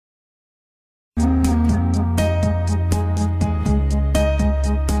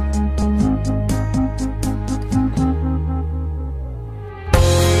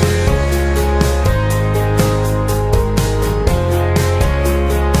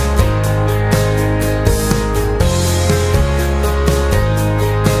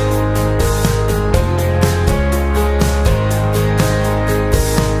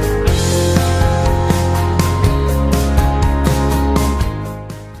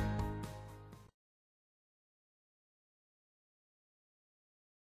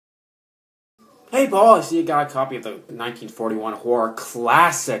Hey Paul, I see you got a copy of the 1941 horror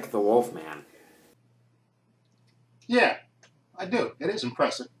classic, The Wolfman. Yeah, I do. It is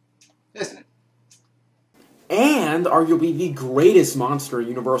impressive, isn't it? And arguably the greatest monster in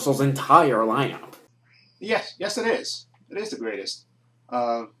Universal's entire lineup. Yes, it is. It is the greatest.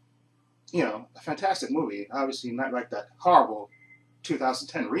 A fantastic movie. Obviously not like that horrible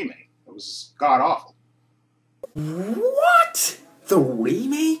 2010 remake. It was god-awful. What? The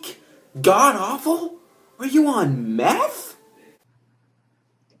remake? God awful? Are you on meth?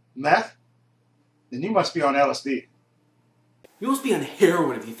 Meth? Then you must be on LSD. You must be on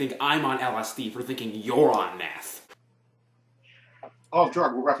heroin if you think I'm on LSD for thinking you're on meth. All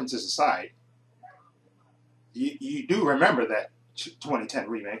drug references aside, you do remember that 2010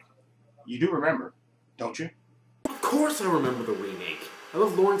 remake. You do remember, don't you? Of course I remember the remake. I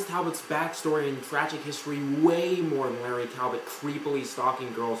love Lawrence Talbot's backstory and tragic history way more than Larry Talbot creepily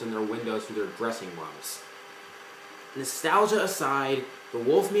stalking girls in their windows through their dressing rooms. Nostalgia aside, The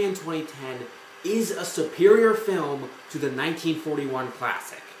Wolfman 2010 is a superior film to the 1941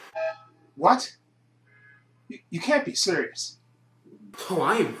 classic. What? You can't be serious. Oh,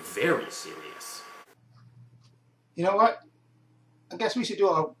 I am very serious. You know what? I guess we should do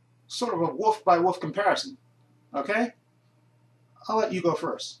a sort of a wolf-by-wolf comparison, okay? I'll let you go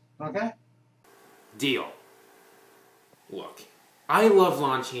first, okay? Deal. Look, I love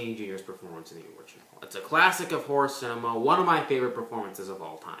Lon Chaney Jr.'s performance in the original. It's a classic of horror cinema, one of my favorite performances of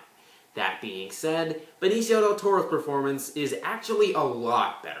all time. That being said, Benicio del Toro's performance is actually a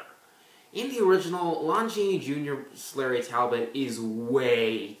lot better. In the original, Lon Chaney Jr.'s Larry Talbot is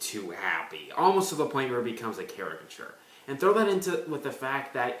way too happy, almost to the point where it becomes a caricature. And throw that into with the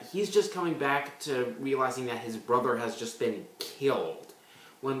fact that he's just coming back to realizing that his brother has just been killed.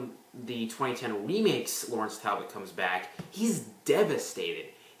 When the 2010 remake's Lawrence Talbot comes back, he's devastated.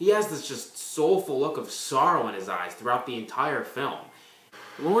 He has this just soulful look of sorrow in his eyes throughout the entire film.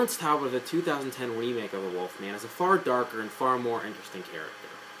 Lawrence Talbot of the 2010 remake of The Wolfman is a far darker and far more interesting character.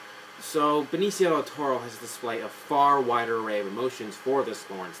 So, Benicio del Toro has displayed a far wider array of emotions for this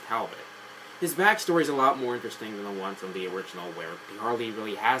Lawrence Talbot. His backstory is a lot more interesting than the one from the original, where he hardly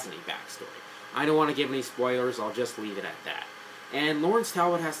really has any backstory. I don't want to give any spoilers, I'll just leave it at that. And Lawrence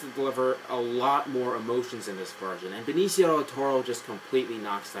Talbot has to deliver a lot more emotions in this version, and Benicio del Toro just completely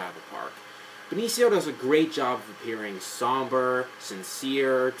knocks that out of the park. Benicio does a great job of appearing somber,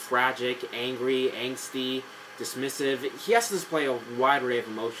 sincere, tragic, angry, angsty, dismissive. He has to display a wide array of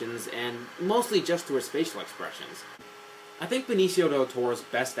emotions, and mostly just through his facial expressions. I think Benicio del Toro's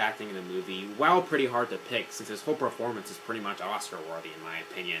best acting in the movie, while pretty hard to pick since his whole performance is pretty much Oscar-worthy in my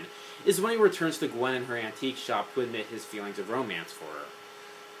opinion, is when he returns to Gwen in her antique shop to admit his feelings of romance for her.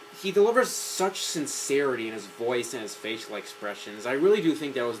 He delivers such sincerity in his voice and his facial expressions. I really do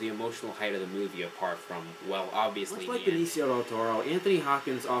think that was the emotional height of the movie, apart from, well, obviously much like Benicio del Toro, Anthony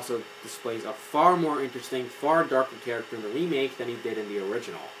Hopkins also displays a far more interesting, far darker character in the remake than he did in the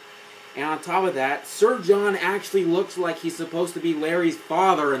original. And on top of that, Sir John actually looks like he's supposed to be Larry's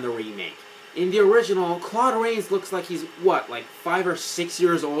father in the remake. In the original, Claude Rains looks like he's, what, like 5 or 6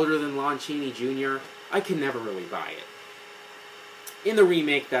 years older than Lon Chaney Jr.? I can never really buy it. In the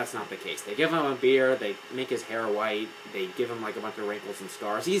remake, that's not the case. They give him a beard, they make his hair white, they give him like a bunch of wrinkles and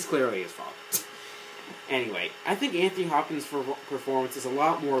scars. He's clearly his father. Anyway, I think Anthony Hopkins' performance is a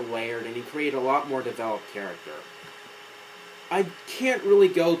lot more layered, and he created a lot more developed character. I can't really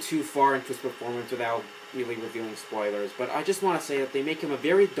go too far into his performance without really revealing spoilers, but I just want to say that they make him a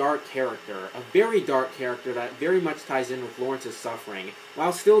very dark character that very much ties in with Lawrence's suffering,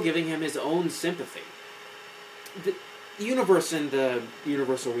 while still giving him his own sympathy. The universe in the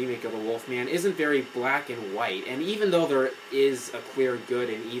Universal remake of The Wolfman isn't very black and white, and even though there is a clear good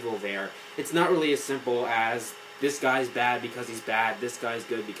and evil there, it's not really as simple as this guy's bad because he's bad, this guy's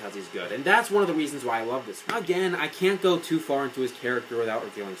good because he's good. And that's one of the reasons why I love this film. Again, I can't go too far into his character without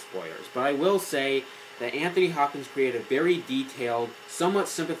revealing spoilers, but I will say that Anthony Hopkins created a very detailed, somewhat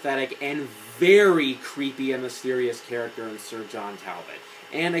sympathetic, and very creepy and mysterious character in Sir John Talbot.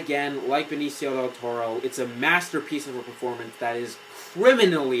 And again, like Benicio del Toro, it's a masterpiece of a performance that is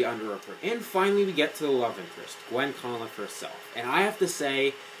criminally underappreciated. And finally, we get to the love interest, Gwen Conliffe herself. And I have to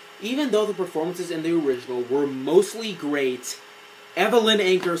say, even though the performances in the original were mostly great, Evelyn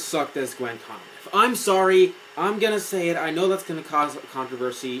Anchor sucked as Gwen Conliffe. I'm sorry, I'm gonna say it, I know that's gonna cause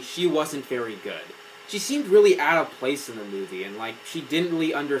controversy, she wasn't very good. She seemed really out of place in the movie, and like, she didn't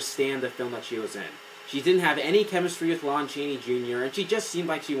really understand the film that she was in. She didn't have any chemistry with Lon Chaney Jr., and she just seemed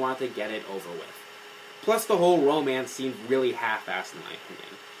like she wanted to get it over with. Plus, the whole romance seemed really half-assed in my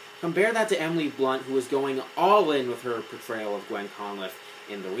opinion. Compare that to Emily Blunt, who was going all in with her portrayal of Gwen Conliffe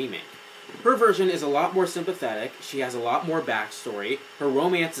in the remake. Her version is a lot more sympathetic, she has a lot more backstory, her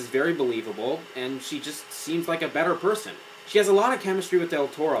romance is very believable, and she just seems like a better person. She has a lot of chemistry with Del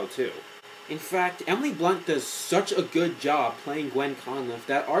Toro, too. In fact, Emily Blunt does such a good job playing Gwen Conliffe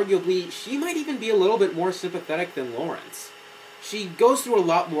that arguably she might even be a little bit more sympathetic than Lawrence. She goes through a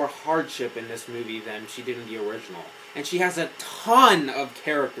lot more hardship in this movie than she did in the original, and she has a ton of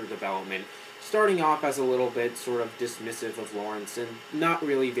character development, starting off as a little bit sort of dismissive of Lawrence and not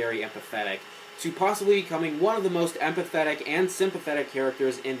really very empathetic, to possibly becoming one of the most empathetic and sympathetic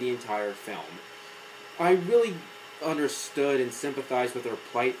characters in the entire film. I really understood and sympathized with her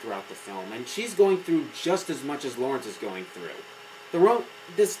plight throughout the film, and she's going through just as much as Lawrence is going through.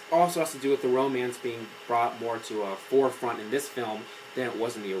 This also has to do with the romance being brought more to a forefront in this film than it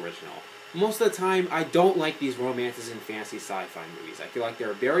was in the original. Most of the time, I don't like these romances in fantasy sci-fi movies. I feel like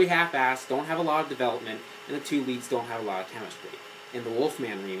they're very half-assed, don't have a lot of development, and the two leads don't have a lot of chemistry. In the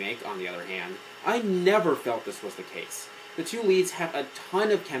Wolfman remake, on the other hand, I never felt this was the case. The two leads have a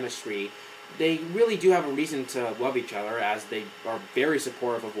ton of chemistry. They really do have a reason to love each other, as they are very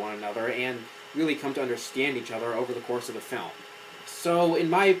supportive of one another and really come to understand each other over the course of the film. So, in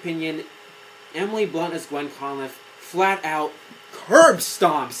my opinion, Emily Blunt as Gwen Conliffe flat out curb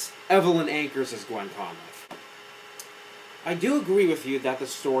stomps Evelyn Ankers as Gwen Conliffe. I do agree with you that the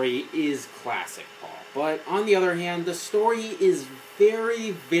story is classic, Paul, but on the other hand, the story is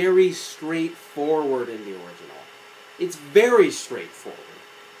very, very straightforward in the original. It's very straightforward.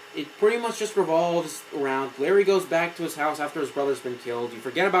 It pretty much just revolves around Larry goes back to his house after his brother's been killed. You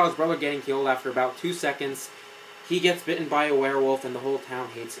forget about his brother getting killed after about 2 seconds. He gets bitten by a werewolf and the whole town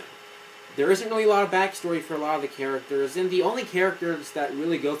hates him. There isn't really a lot of backstory for a lot of the characters, and the only characters that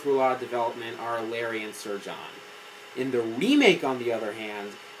really go through a lot of development are Larry and Sir John. In the remake, on the other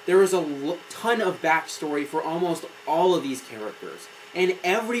hand, there is a ton of backstory for almost all of these characters, and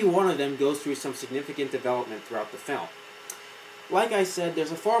every one of them goes through some significant development throughout the film. Like I said,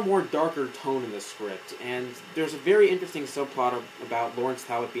 there's a far more darker tone in the script, and there's a very interesting subplot about Lawrence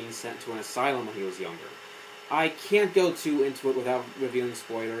Talbot being sent to an asylum when he was younger. I can't go too into it without revealing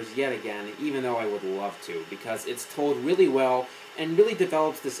spoilers yet again, even though I would love to, because it's told really well and really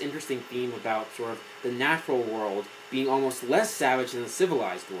develops this interesting theme about sort of the natural world being almost less savage than the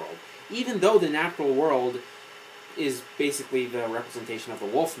civilized world, even though the natural world is basically the representation of the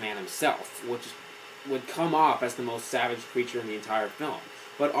Wolfman himself, which would come off as the most savage creature in the entire film.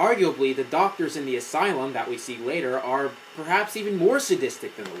 But arguably, the doctors in the asylum that we see later are perhaps even more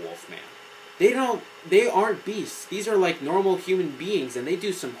sadistic than the Wolfman. They aren't beasts. These are like normal human beings, and they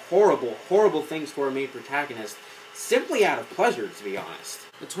do some horrible, horrible things for our main protagonist, simply out of pleasure, to be honest.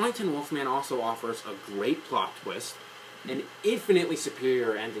 The 2010 Wolfman also offers a great plot twist, an infinitely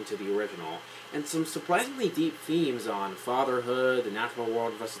superior ending to the original, and some surprisingly deep themes on fatherhood, the natural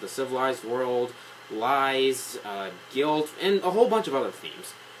world versus the civilized world, lies, guilt, and a whole bunch of other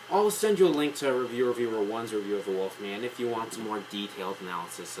themes. I'll send you a link to Reviewer 1's review of the Wolfman if you want some more detailed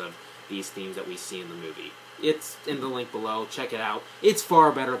analysis of these themes that we see in the movie. It's in the link below. Check it out. It's far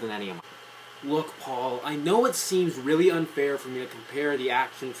better than any of mine. Look, Paul, I know it seems really unfair for me to compare the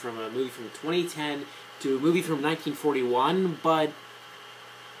action from a movie from 2010 to a movie from 1941, but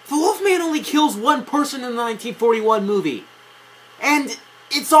the Wolfman only kills one person in the 1941 movie. And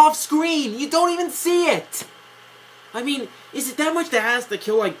it's off screen. You don't even see it. I mean, is it that much to ask to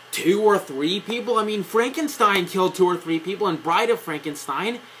kill like 2 or 3 people? I mean, Frankenstein killed 2 or 3 people in Bride of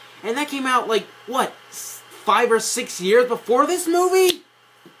Frankenstein. And that came out, like, what, 5 or 6 years before this movie?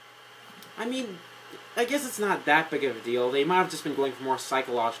 I mean, I guess it's not that big of a deal. They might have just been going for more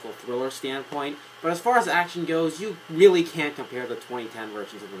psychological thriller standpoint. But as far as action goes, you really can't compare the 2010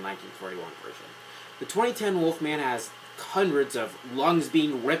 versions of the 1941 version. The 2010 Wolfman has hundreds of lungs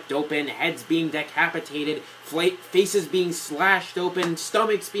being ripped open, heads being decapitated, faces being slashed open,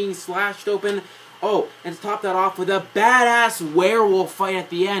 stomachs being slashed open. Oh, and to top that off with a badass werewolf fight at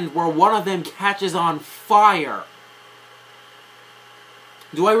the end where one of them catches on fire.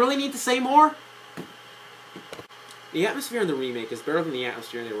 Do I really need to say more? The atmosphere in the remake is better than the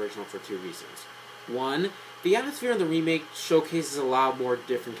atmosphere in the original for 2 reasons. One, the atmosphere in the remake showcases a lot more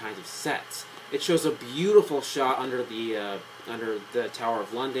different kinds of sets. It shows a beautiful shot under the Tower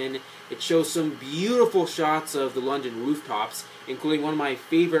of London. It shows some beautiful shots of the London rooftops, including one of my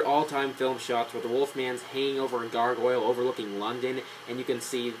favorite all-time film shots where the Wolfman's hanging over a gargoyle overlooking London, and you can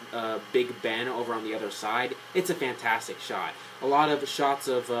see Big Ben over on the other side. It's a fantastic shot. A lot of shots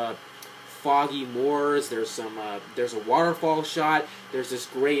of foggy moors. There's a waterfall shot. There's this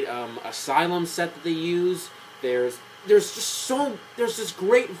great asylum set that they use. There's this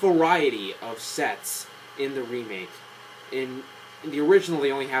great variety of sets in the remake. in the original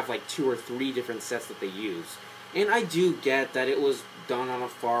they only have like 2 or 3 different sets that they use. And I do get that it was done on a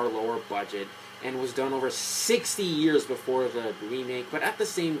far lower budget and was done over 60 years before the remake, but at the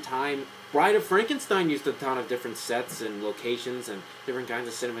same time, Bride of Frankenstein used a ton of different sets and locations and different kinds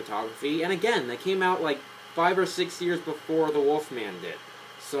of cinematography, and again, they came out like 5 or 6 years before the Wolfman did.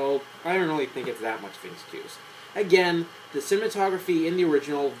 So, I don't really think it's that much of an excuse. Again, the cinematography in the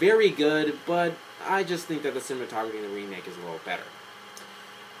original, very good, but I just think that the cinematography in the remake is a little better.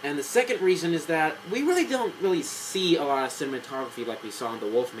 And the second reason is that we really don't see a lot of cinematography like we saw in the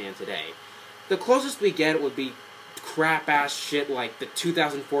Wolfman today. The closest we get would be crap-ass shit like the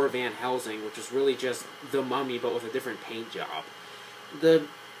 2004 Van Helsing, which is really just The Mummy but with a different paint job. The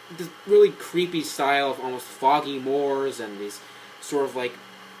really creepy style of almost foggy moors and these sort of like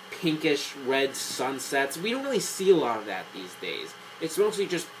pinkish red sunsets. We don't really see a lot of that these days. It's mostly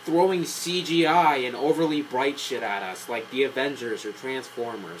just throwing CGI and overly bright shit at us, like the Avengers or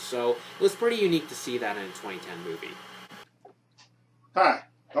Transformers. So it was pretty unique to see that in a 2010 movie. Hi.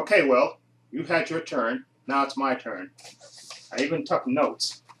 Okay, Will. You had your turn. Now it's my turn. I even took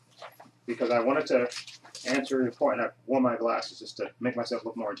notes because I wanted to answer your point. I wore my glasses just to make myself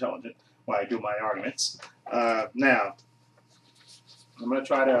look more intelligent while I do my arguments. Now, I'm going to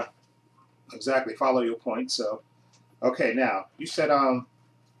try to exactly follow your point. So, okay, now, you said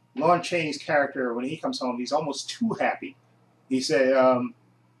Lon Chaney's character, when he comes home, he's almost too happy. He said,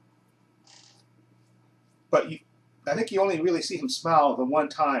 I think you only really see him smile the one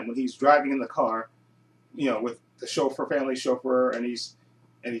time when he's driving in the car, you know, with the family chauffeur, and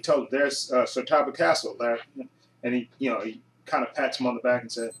he told, there's Sir Talbot Castle there, and he kind of pats him on the back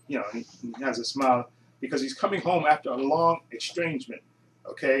and said, and he has a smile because he's coming home after a long estrangement.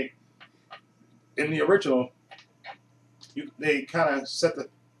 Okay, in the original, they kind of set the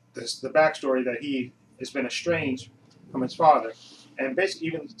backstory that he has been estranged from his father, and basically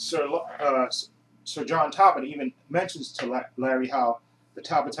even Sir John Talbot even mentions to Larry how the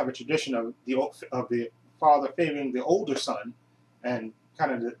Talbots have a tradition of the father favoring the older son, and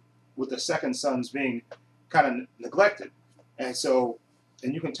kind of with the second sons being kind of neglected, and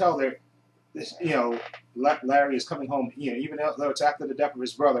you can tell that this, Larry is coming home, even though it's after the death of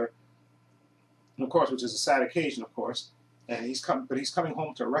his brother, of course, which is a sad occasion, of course, and he's coming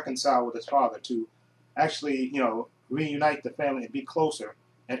home to reconcile with his father, to actually, reunite the family and be closer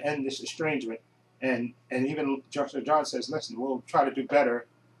and end this estrangement. And even John says, listen, we'll try to do better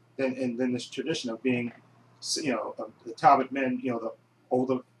than this tradition of being, of the Talbot men, the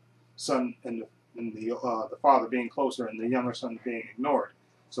older son and the father being closer and the younger son being ignored.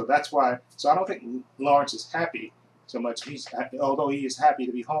 So that's why. So I don't think Lawrence is happy so much. Although he is happy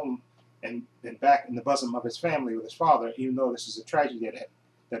to be home and back in the bosom of his family with his father, even though this is a tragedy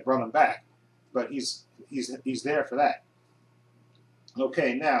that brought him back. But he's there for that.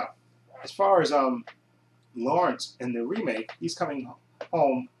 Okay, now, as far as Lawrence in the remake, he's coming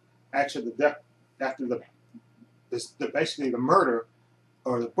home after basically the murder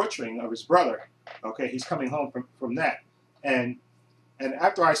or the butchering of his brother. Okay, he's coming home from that, and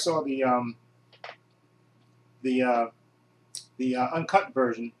after I saw the uncut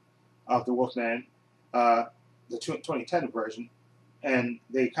version of the Wolfman, the 2010 version, and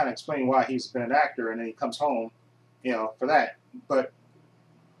they kind of explain why he's been an actor and then he comes home, for that. But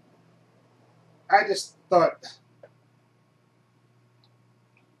I just thought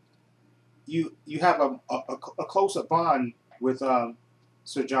you have a closer bond with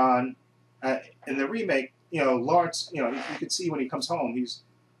Sir John in the remake. Lawrence, you can see when he comes home, he's,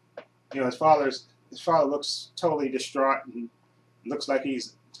 his father looks totally distraught and looks like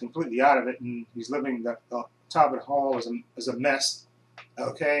he's completely out of it, and he's living the Talbot Hall is a mess.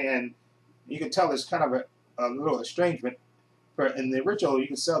 Okay, and you can tell there's kind of a little estrangement. In the original, you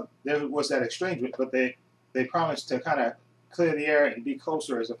can tell there was that estrangement, but they promised to kind of clear the air and be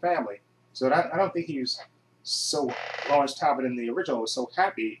closer as a family. So I don't think he was Lawrence Talbot in the original was so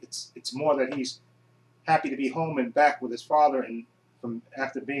happy. It's more that he's happy to be home and back with his father, and from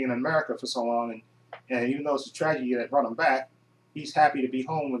after being in America for so long, and even though it's a tragedy that brought him back, he's happy to be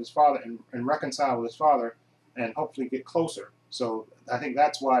home with his father and reconcile with his father and hopefully get closer. So I think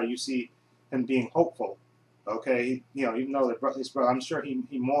that's why you see him being hopeful. Okay, even though his brother, I'm sure he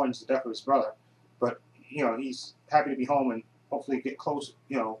mourns the death of his brother, but he's happy to be home and hopefully get close.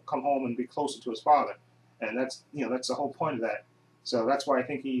 Come home and be closer to his father, and that's the whole point of that. So that's why I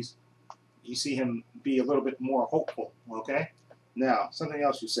think you see him be a little bit more hopeful. Okay, now something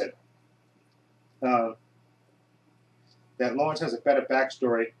else you said, that Lawrence has a better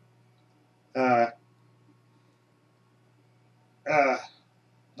backstory.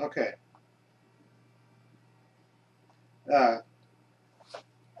 Okay.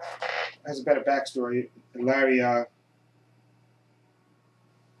 has a better backstory. Larry,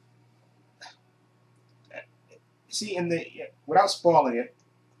 see, without spoiling it,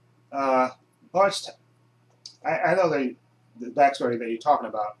 Lawrence, I know the backstory that you're talking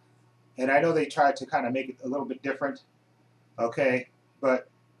about, and I know they tried to kind of make it a little bit different, okay, but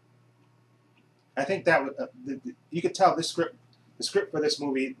I think that you could tell the script for this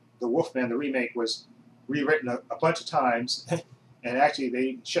movie, The Wolfman, the remake, was rewritten a bunch of times, and actually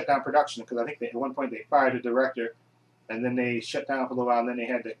they shut down production because I think at one point they fired a director, and then they shut down for a little while, and then they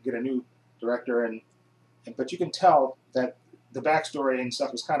had to get a new director, but you can tell that the backstory and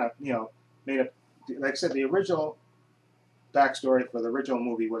stuff was kind of, made up. Like I said, the original backstory for the original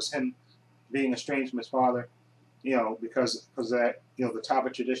movie was him being estranged from his father, because that, the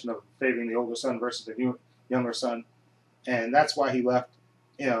Talbot tradition of favoring the older son versus the younger son, and that's why he left.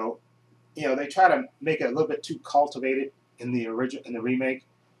 They try to make it a little bit too cultivated in the remake,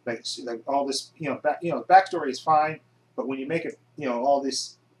 like all this, backstory is fine, but when you make it, all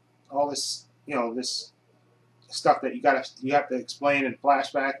this, this stuff that you have to explain in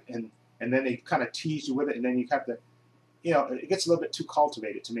flashback, and then they kind of tease you with it, and then you have to, it gets a little bit too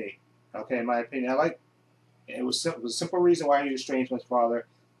cultivated to me. Okay, in my opinion, it was a simple reason why he was estranged from his father.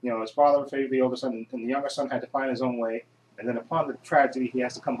 His father favored the older son, and the younger son had to find his own way. And then upon the tragedy, he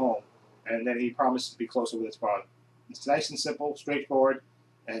has to come home, and then he promised to be closer with his father. It's nice and simple, straightforward,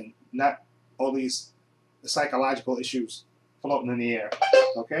 and not all these psychological issues floating in the air.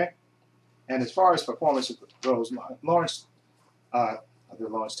 Okay. And as far as performance goes, Lon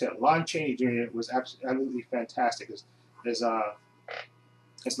Chaney Jr. was absolutely fantastic as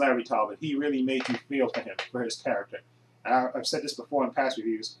Larry Talbot. He really made you feel for his character. And I've said this before in past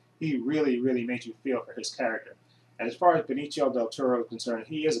reviews. He really, really made you feel for his character. And as far as Benicio del Toro is concerned,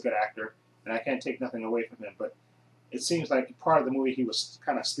 he is a good actor, and I can't take nothing away from him. But it seems like part of the movie he was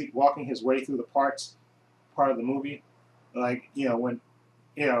kind of sleepwalking his way through the part of the movie. Like, when,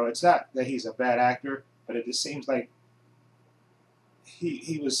 it's not that he's a bad actor, but it just seems like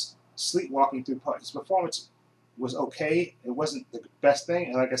he was sleepwalking through parts. His performance was okay. It wasn't the best thing.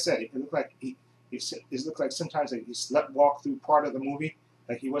 And like I said, it looked like it looked like sometimes he sleepwalked through part of the movie,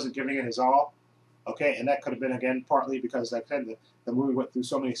 like he wasn't giving it his all. Okay, and that could have been, again, partly because, like I said, the movie went through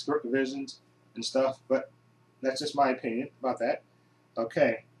so many script revisions and stuff, but that's just my opinion about that.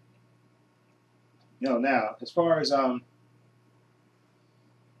 Okay. Now, as far as,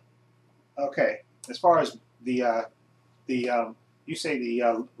 you say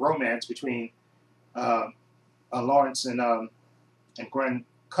the romance between Lawrence and Gwen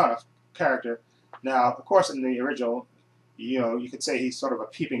Cuff character. Now, of course, in the original, you could say he's sort of a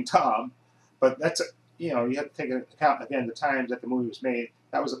peeping Tom, but that's you have to take into account, again, the times that the movie was made.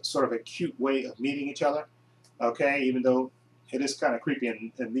 That was sort of a cute way of meeting each other. Okay, even though it is kind of creepy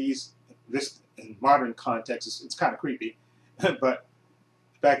in modern context, it's kind of creepy, but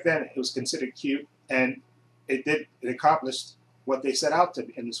back then it was considered cute, and it accomplished what they set out to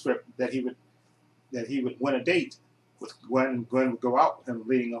in the script, that he would win a date with Gwen, and Gwen would go out with him,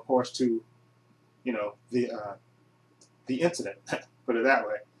 leading, of course, to the incident. Put it that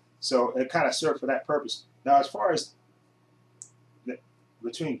way. So it kind of served for that purpose. Now, as far as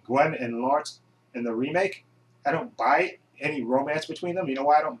between Gwen and Lawrence in the remake, I don't buy any romance between them. You know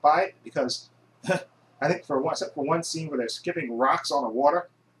why I don't buy it? Because I think except for one scene where they're skipping rocks on the water,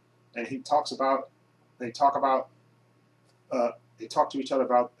 and they talk to each other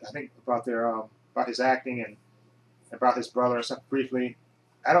about, I think, about his acting and about his brother and stuff briefly.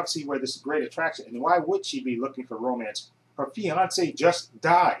 I don't see where this is great attraction. And why would she be looking for romance? Her fiance just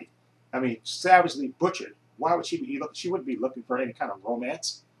died. I mean, savagely butchered. Why would she be looking? She wouldn't be looking for any kind of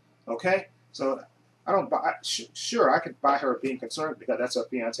romance. Okay? So I don't buy. Sure, I could buy her being concerned because that's her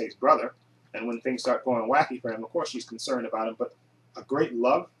fiance's brother. And when things start going wacky for him, of course she's concerned about him. But a great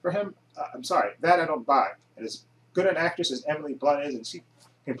love for him? I'm sorry. That I don't buy. And as good an actress as Emily Blunt is, and she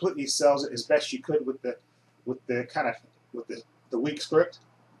completely sells it as best she could with the weak script,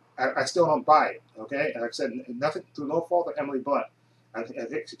 I still don't buy it. Okay, and like I said, nothing through no fault of Emily Blunt. I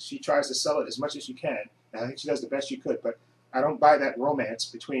think she tries to sell it as much as she can, and I think she does the best she could. But I don't buy that romance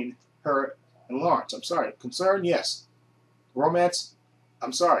between her and Lawrence. I'm sorry. Concern, yes. Romance,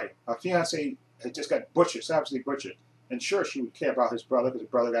 I'm sorry. Her fiance had just got butchered, savagely butchered, and sure she would care about his brother because his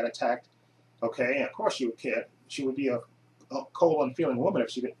brother got attacked. Okay, and of course she would care. She would be a cold, unfeeling woman if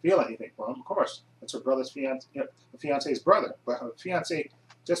she didn't feel anything for him. Of course, that's her brother's fiance's brother. But her fiance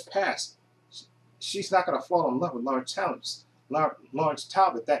just passed. She's not going to fall in love with Lawrence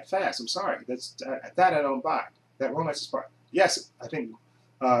Talbot that fast. I'm sorry. That I don't buy. That romance is part. Yes, I think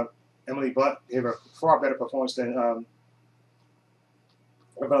Emily Blunt gave a far better performance than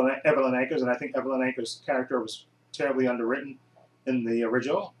Evelyn Anchors, and I think Evelyn Anchors' character was terribly underwritten in the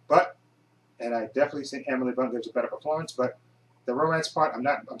original. And I definitely think Emily Blunt gives a better performance. But the romance part,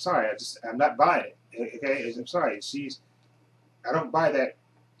 I'm sorry, I'm not buying it. Okay, I'm sorry. I don't buy that,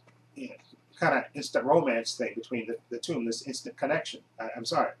 you know, kind of instant romance thing between the two, and this instant connection. I'm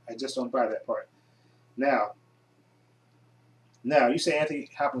sorry, I just don't buy that part. Now, you say Anthony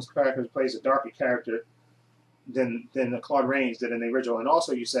Hopkins' character plays a darker character than Claude Rains did in the original, and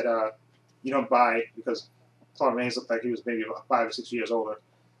also you said you don't buy because Claude Rains looked like he was maybe about 5 or 6 years older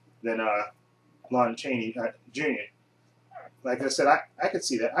than Lon Chaney Jr. Like I said, I could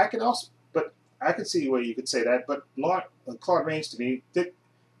see that. I could see where you could say that. But Claude Rains to me did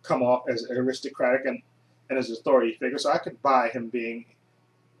come off as aristocratic and as an authority figure, so I could buy him being,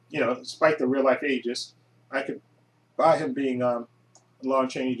 despite the real life ages, I could buy him being Lon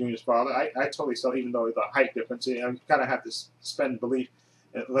Chaney Jr.'s father. I totally saw, even though the height difference, you kind of have to suspend belief,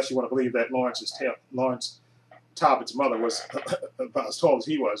 unless you want to believe that Lawrence Talbot's mother was about as tall as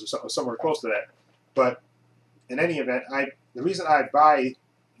he was, or somewhere close to that. But in any event, the reason I buy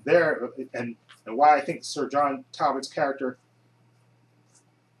there and why I think Sir John Talbot's character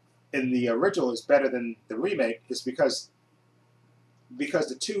in the original is better than the remake is because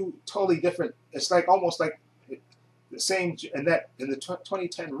the two totally different. It's like almost like the same, and that in the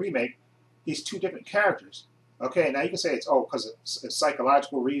 2010 remake, he's two different characters. Okay, now you can say it's because of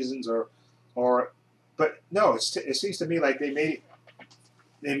psychological reasons but no, it seems to me like they made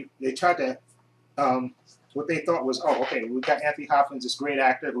it. They tried to what they thought was, okay, we've got Anthony Hopkins, this great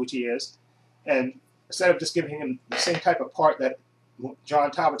actor, which he is, and instead of just giving him the same type of part that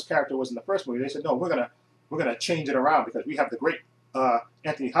John Talbot's character was in the first movie, they said, no, we're gonna change it around because we have the great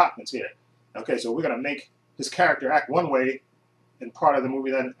Anthony Hopkins here. Okay, so we're gonna make his character act one way in part of the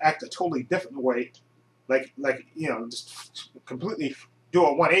movie, then act a totally different way, like just completely do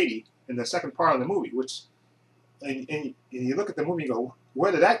a 180 in the second part of the movie. Which, and you look at the movie and go,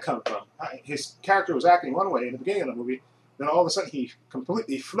 where did that come from? His character was acting one way in the beginning of the movie, then all of a sudden he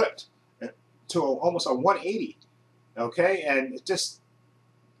completely flipped to almost a 180. Okay, and it just,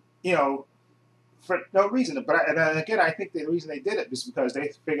 for no reason. But again, I think the reason they did it is because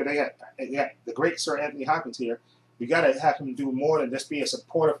they figured they got the great Sir Anthony Hopkins here. You got to have him do more than just be a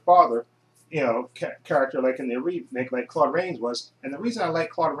supportive father, character like in the remake, like Claude Rains was. And the reason I like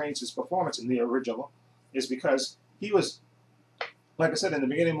Claude Rains' performance in the original is because he was, like I said, in the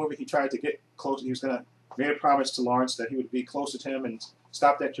beginning of the movie, he tried to get close. He was going to make a promise to Lawrence that he would be closer to him and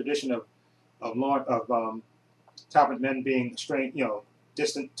stop that tradition of Talbot men being strange,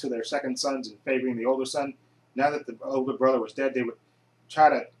 distant to their second sons and favoring the older son. Now that the older brother was dead, they would try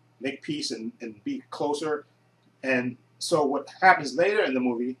to make peace and be closer. And so what happens later in the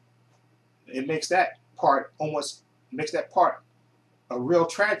movie, it makes that part a real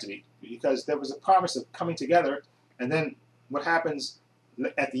tragedy, because there was a promise of coming together, and then what happens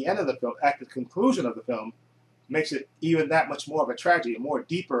at the end of the film, at the conclusion of the film, makes it even that much more of a tragedy, a more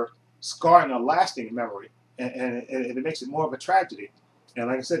deeper, scarring, a lasting memory, and it makes it more of a tragedy. And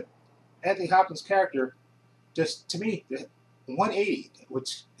like I said, Anthony Hopkins' character, just to me, 180,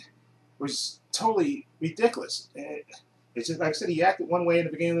 which was totally ridiculous. It's just, like I said, he acted one way in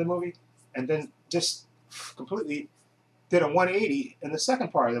the beginning of the movie, and then just completely did a 180 in the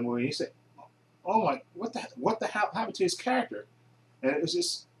second part of the movie. He said, "Oh my, what the hell happened to his character?" And it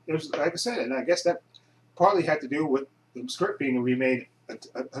was like I said, and I guess that partly had to do with the script being remade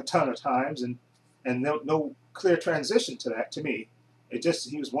a ton of times, and no clear transition to that. To me, it just,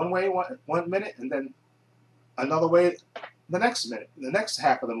 he was one way one minute, and then another way the next minute, the next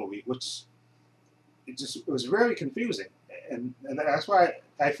half of the movie, which it was very confusing, and that's why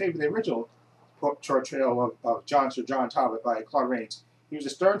I favor the original portrayal of Sir John Talbot by Claude Rains. He was a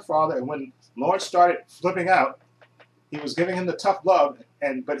stern father, and when Lawrence started flipping out, he was giving him the tough love,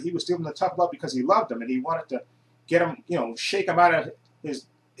 but he was giving him the tough love because he loved him, and he wanted to get him, shake him out of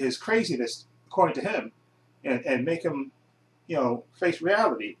his craziness, according to him, and make him, face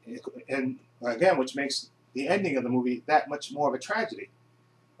reality. And again, which makes the ending of the movie that much more of a tragedy.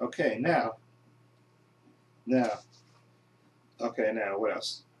 Okay, now, what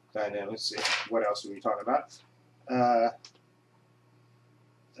else? Let's see, what else are we talking about?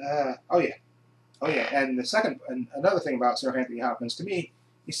 Oh yeah, and another thing about Sir Anthony Hopkins, to me,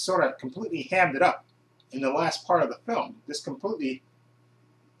 he sort of completely hammed it up in the last part of the film. This completely,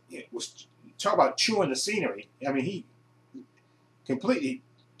 was, talk about chewing the scenery. I mean, he completely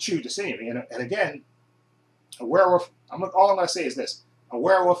chewed the scenery. And again, a werewolf, all I'm going to say is this: a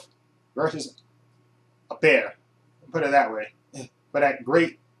werewolf versus a bear. Put it that way. But that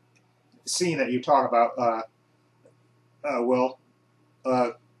great scene that you talk about, Will,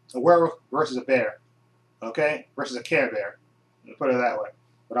 a werewolf versus a bear, okay, versus a Care Bear. Put it that way,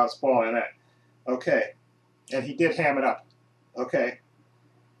 without spoiling that. Okay, and he did ham it up. Okay,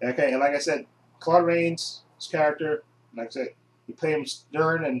 and like I said, Claude Rains' character, like I said, he played him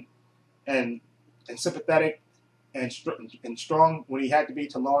stern and sympathetic and strong when he had to be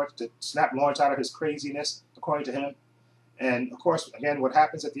to Lawrence, to snap Lawrence out of his craziness, according to him. And of course, again, what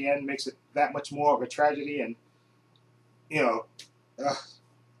happens at the end makes it that much more of a tragedy. And you know,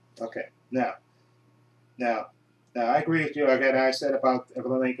 okay, now, I agree with you. Again, I said about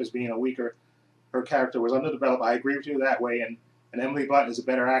Evelyn Akers being a weaker, her character was underdeveloped. I agree with you that way. And Emily Blunt is a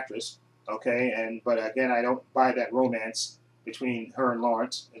better actress. Okay, but again, I don't buy that romance between her and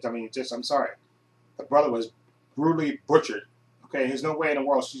Lawrence. I mean, I'm sorry, the brother was brutally butchered. Okay, there's no way in the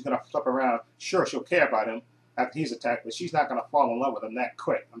world she's gonna flip around. Sure, she'll care about him after he's attacked, but she's not gonna fall in love with him that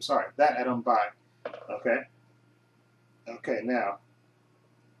quick. I'm sorry, that I don't buy. Okay. Okay, now.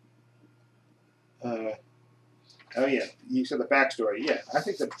 Oh yeah, you said the backstory. Yeah, I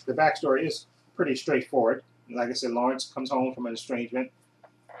think the backstory is pretty straightforward. Like I said, Lawrence comes home from an estrangement.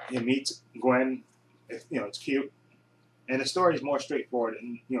 He meets Gwen. It's cute, and the story is more straightforward.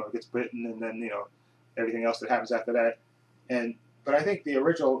 And it gets bitten, and then everything else that happens after that. But I think the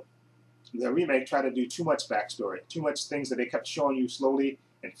remake tried to do too much backstory, too much things that they kept showing you slowly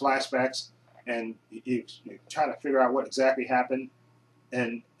in flashbacks, and you trying to figure out what exactly happened.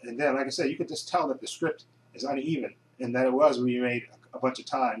 And then, like I said, you could just tell that the script is uneven, and that it was remade a bunch of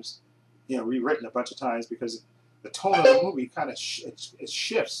times, rewritten a bunch of times, because the tone of the movie kind of it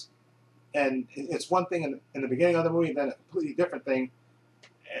shifts, and it's one thing in the beginning of the movie, then a completely different thing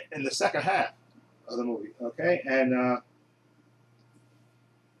in the second half of the movie. Okay, and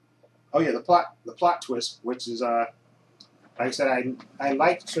oh yeah, the plot twist, which is like I said, I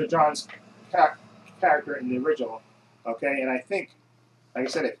liked Sir John's character in the original. Okay, and I think, like I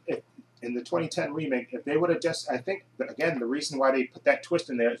said, if in the 2010 remake, if they would have I think that, again, the reason why they put that twist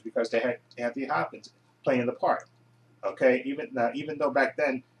in there is because they had Anthony Hopkins playing the part. Okay, even though back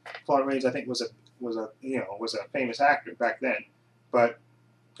then Claude Rains, I think, was a famous actor back then, but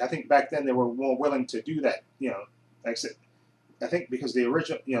I think back then they were more willing to do that. Like I said, I think because the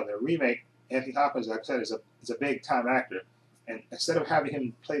original, the remake, Anthony Hopkins, like I said, is a big time actor, and instead of having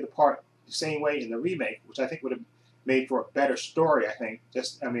him play the part the same way in the remake, which I think would have made for a better story, I think.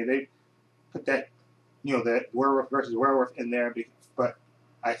 They put that, that werewolf versus werewolf in there, but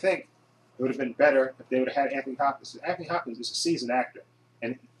I think it would have been better if they would have had Anthony Hopkins. Anthony Hopkins is a seasoned actor,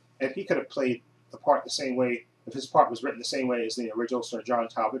 and if he could have played the part the same way, if his part was written the same way as the original Sir John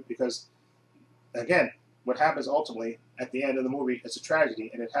Talbot, because, again, what happens ultimately at the end of the movie is a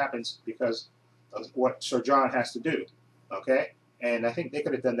tragedy, and it happens because of what Sir John has to do, okay? And I think they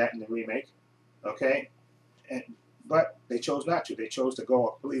could have done that in the remake, okay? But they chose not to. They chose to go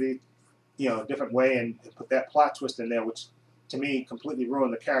a completely, different way and put that plot twist in there, which, to me, completely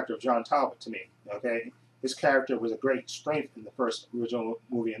ruined the character of John Talbot to me, okay? His character was a great strength in the first original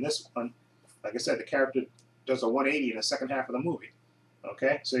movie. In this one, like I said, the character does a 180 in the second half of the movie,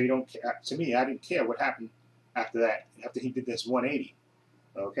 okay? So to me, I didn't care what happened after that, after he did this 180,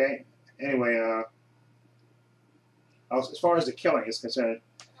 okay? Anyway, as far as the killing is concerned,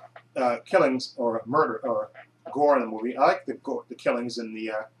 killings or murder or gore in the movie, I like the killings in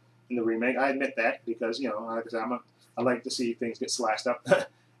the remake. I admit that because I like to see things get slashed up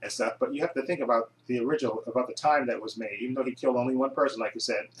and stuff. But you have to think about the original, about the time that was made. Even though he killed only one person, like you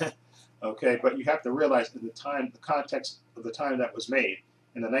said, okay. But you have to realize the context of the time that was made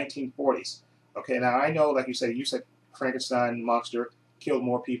in the 1940s. Okay. Now I know, like you said Frankenstein monster killed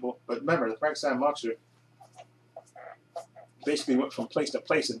more people, but remember the Frankenstein monster basically went from place to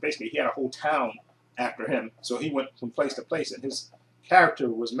place, and basically he had a whole town after him. So he went from place to place, and his character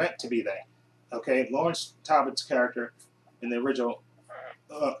was meant to be that. Okay, Lawrence Talbot's character in the original,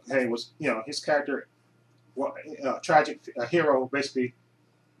 was his character, tragic hero, basically,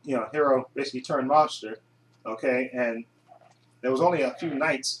 turned monster. Okay, and there was only a few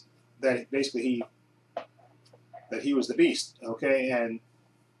nights that basically he was the beast. Okay, and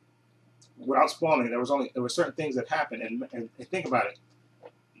without spoiling, there were certain things that happened, and think about it.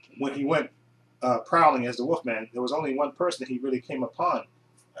 When he went prowling as the Wolfman, there was only one person that he really came upon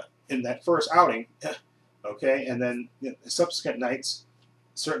in that first outing. Okay, and then the subsequent nights,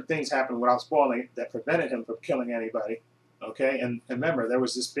 certain things happened without spoiling that prevented him from killing anybody. Okay, and remember there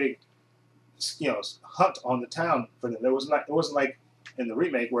was this big, hunt on the town for them. It wasn't like in the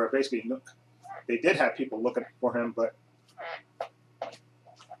remake where basically they did have people looking for him, but.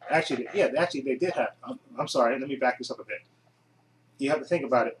 Actually, they did have. I'm sorry. Let me back this up a bit. You have to think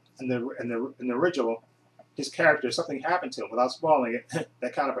about it. In the original, his character, something happened to him, without spoiling it,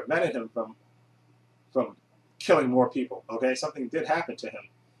 that kind of prevented him from killing more people. Okay, something did happen to him.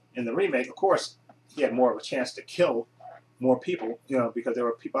 In the remake, of course, he had more of a chance to kill more people, you know, because there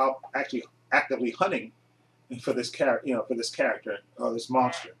were people out actually actively hunting for this character, you know, for this character or this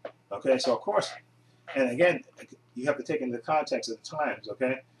monster. Okay, so of course, and again, you have to take into the context of the times.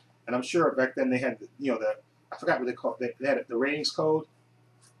 Okay, and I'm sure back then they had, you know, I forgot what they called. They had the ratings code.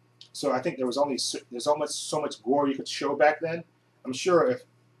 So I think there's almost so much gore you could show back then. I'm sure if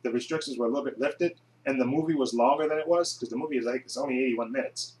the restrictions were a little bit lifted and the movie was longer than it was, because the movie is like, it's only 81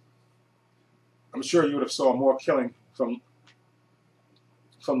 minutes. I'm sure you would have saw more killing from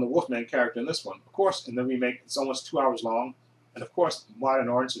the Wolfman character in this one. Of course, in the remake, it's almost 2 hours long, and of course, modern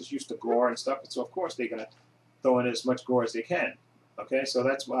audiences is used to gore and stuff, so of course they're gonna throw in as much gore as they can. Okay, so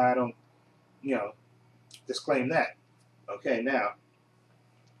that's why I don't, you know, disclaim that. Okay, now.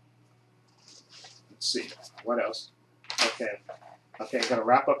 Let's see, what else? Okay, I'm gonna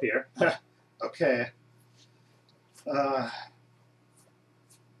wrap up here. Okay. Oh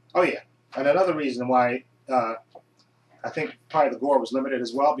yeah, and another reason why I think probably the gore was limited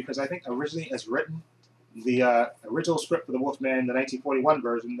as well, because I think originally, as written, the original script for the Wolfman, the 1941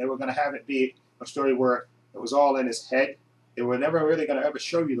 version, they were going to have it be a story where it was all in his head. They were never really going to ever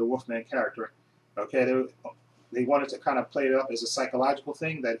show you the Wolfman character. Okay, they wanted to kind of play it up as a psychological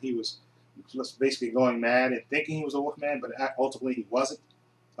thing, that he was basically going mad and thinking he was a Wolfman, but ultimately he wasn't.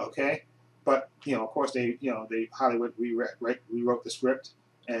 Okay, but you know, of course, Hollywood rewrote the script,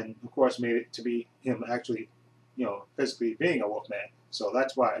 and of course made it to be him actually, you know, physically being a Wolfman. So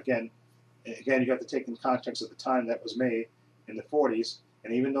that's why, again, you have to take in context of the time that was made in the 40s.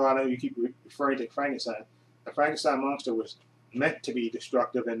 And even though I know you keep referring to Frankenstein, the Frankenstein monster was meant to be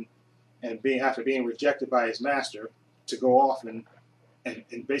destructive and after being rejected by his master, to go off and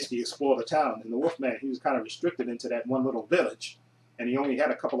basically explore the town. And the Wolfman, he was kind of restricted into that one little village, and he only had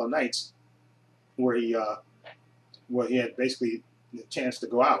a couple of nights where he had basically the chance to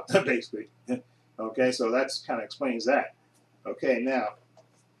go out, basically. Okay, so that's kind of explains that. Okay, now,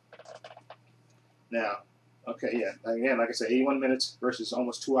 okay, yeah. Again, like I said, 81 minutes versus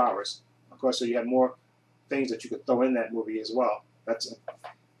almost 2 hours. Of course, so you had more things that you could throw in that movie as well. That's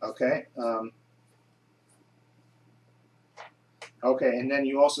okay. Okay, and then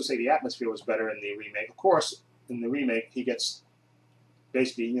you also say the atmosphere was better in the remake. Of course, in the remake, he gets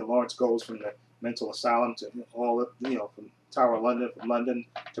basically, you know, Lawrence goes from the mental asylum to all, you know, from Tower of London, from London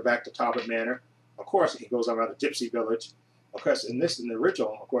to back to Talbot Manor. Of course, he goes around the Gypsy Village. Of course, in the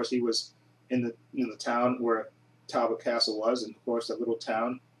original, of course, he was in the town where Talbot Castle was, and of course, that little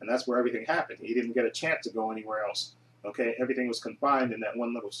town, and that's where everything happened. He didn't get a chance to go anywhere else. Okay, everything was confined in that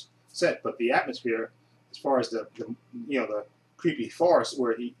one little set. But the atmosphere, as far as the creepy forest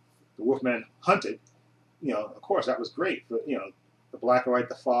where the Wolfman hunted, you know, of course, that was great. But you know, the black and white,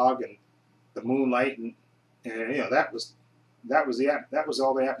 the fog, and the moonlight, and you know, that was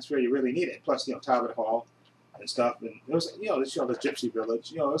all the atmosphere you really needed. Plus, you know, Talbot Hall and stuff, and it was, you know, the Gypsy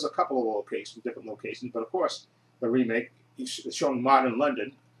Village. You know, there was a couple of locations, different locations, but of course, the remake is showing modern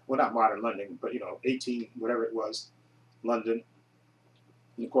London. Well, not modern London, but you know, 18 whatever it was, London,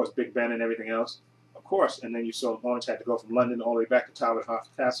 and of course, Big Ben and everything else. Of course, and then you saw Lawrence had to go from London all the way back to Talbot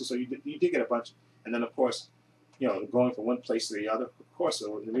Castle, so you did get a bunch, and then of course, you know, going from one place to the other. Of course,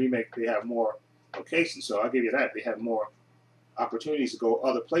 so in the remake they have more locations, so I'll give you that. They have more opportunities to go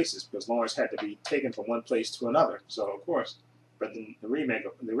other places because Lawrence had to be taken from one place to another. So of course, but in the remake,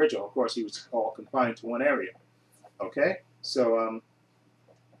 in the original, of course, he was all confined to one area. Okay, so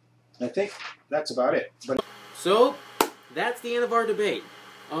I think that's about it. But so that's the end of our debate.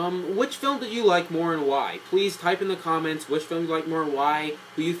 Which film did you like more and why? Please type in the comments which film you like more and why,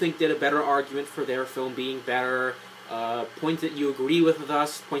 who you think did a better argument for their film being better, points that you agree with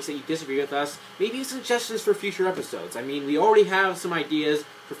us, points that you disagree with us, maybe suggestions for future episodes. I mean, we already have some ideas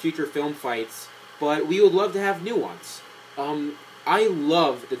for future film fights, but we would love to have new ones. I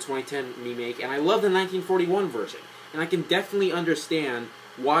love the 2010 remake, and I love the 1941 version, and I can definitely understand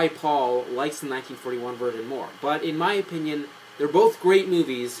why Paul likes the 1941 version more. But in my opinion, they're both great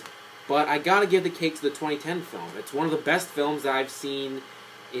movies, but I gotta give the cake to the 2010 film. It's one of the best films that I've seen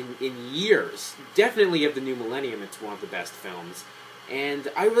in years. Definitely of the new millennium, it's one of the best films. And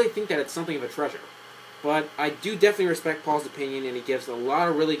I really think that it's something of a treasure. But I do definitely respect Paul's opinion, and he gives a lot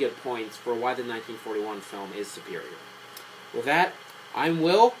of really good points for why the 1941 film is superior. With that, I'm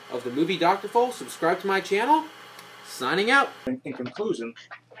Will of TheMovieDoctorful. Subscribe to my channel. Signing out. in conclusion,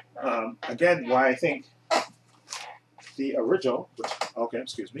 again, why I think the original, okay,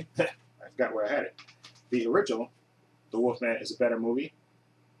 excuse me, I forgot where I had it. The original, The Wolfman, is a better movie.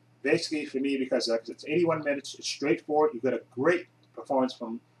 basically for me, because it's 81 minutes, it's straightforward. You get a great performance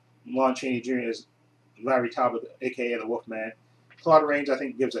from Lon Chaney Jr. as Larry Talbot, aka the Wolfman. Claude Rains, I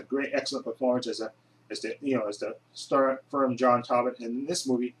think, gives a great, excellent performance as the stern, firm John Talbot. And in this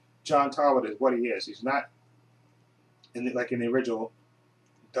movie, John Talbot is what he is. He's not like in the original,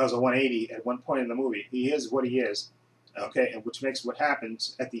 does a 180 at one point in the movie. He is what he is, okay, and which makes what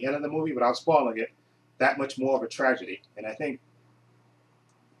happens at the end of the movie, without spoiling it, that much more of a tragedy. And I think,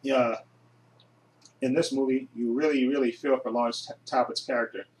 in this movie, you really, really feel for Lawrence Talbot's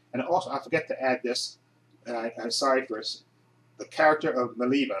character. And also, I forget to add this, and I'm sorry for the character of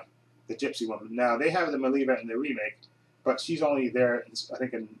Maliva, the gypsy woman. Now, they have the Maliva in the remake, but she's only there, I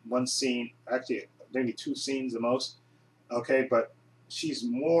think, in one scene, actually, maybe 2 scenes the most, okay, but she's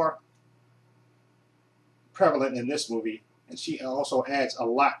more prevalent in this movie, and she also adds a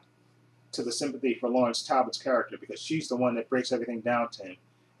lot to the sympathy for Lawrence Talbot's character, because she's the one that breaks everything down to him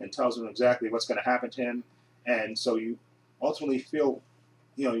and tells him exactly what's going to happen to him, and so you ultimately feel,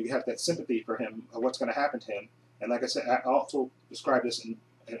 you have that sympathy for him, of what's going to happen to him. And like I said, I also described this, and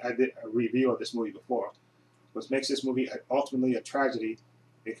I did a review of this movie before, which makes this movie ultimately a tragedy,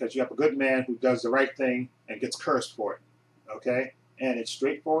 because you have a good man who does the right thing and gets cursed for it, okay? And it's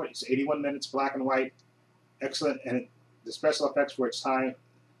straightforward. It's 81 minutes, black and white, excellent, and the special effects for its time,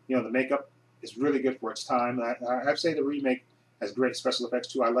 the makeup is really good for its time. I'd say the remake has great special effects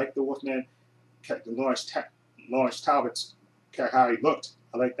too. I like the Wolfman, Lawrence Talbot's character, how he looked.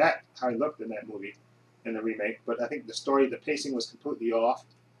 I like that, how he looked in that movie, in the remake. But I think the story, the pacing was completely off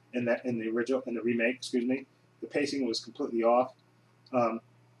in the remake. Excuse me, the pacing was completely off.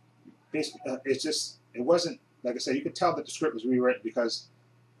 It wasn't, like I said, you could tell that the script was rewritten, because,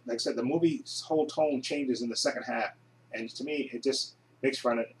 like I said, the movie's whole tone changes in the second half, and to me, it just makes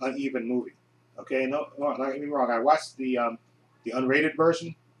for an uneven movie. Okay, no, don't get me wrong. I watched the unrated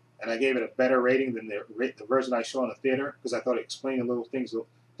version, and I gave it a better rating than the version I saw in the theater, because I thought it explained things a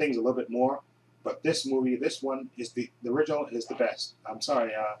little bit more. But this movie, this one is the original is the best. I'm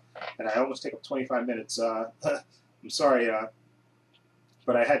sorry, and I almost take up 25 minutes. I'm sorry,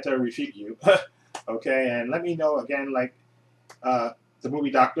 but I had to refute you. Okay, and let me know again, like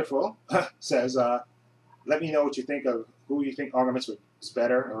TheMovieDoctorful says, let me know what you think of who you think arguments is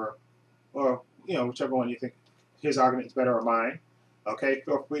better, or whichever one you think his argument is better or mine. Okay,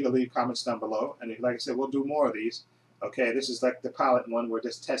 feel free to leave comments down below, and like I said, we'll do more of these. Okay, this is like the pilot one. We're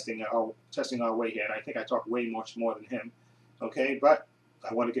just testing our way here, and I think I talk way much more than him. Okay, but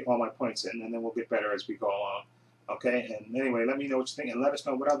I want to get all my points in, and then we'll get better as we go along. Okay, and anyway, let me know what you think, and let us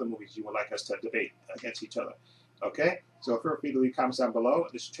know what other movies you would like us to debate against each other. Okay, so feel free to leave comments down below.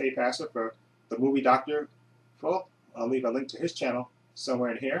 This is Trey Passer for TheMovieDoctorful. I'll leave a link to his channel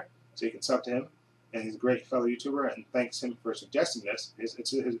somewhere in here, so you can sub to him. And he's a great fellow YouTuber, and thanks him for suggesting this.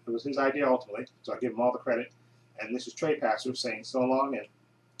 It was his idea ultimately, so I give him all the credit. And this is Trey Passer saying so long and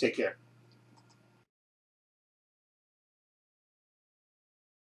take care.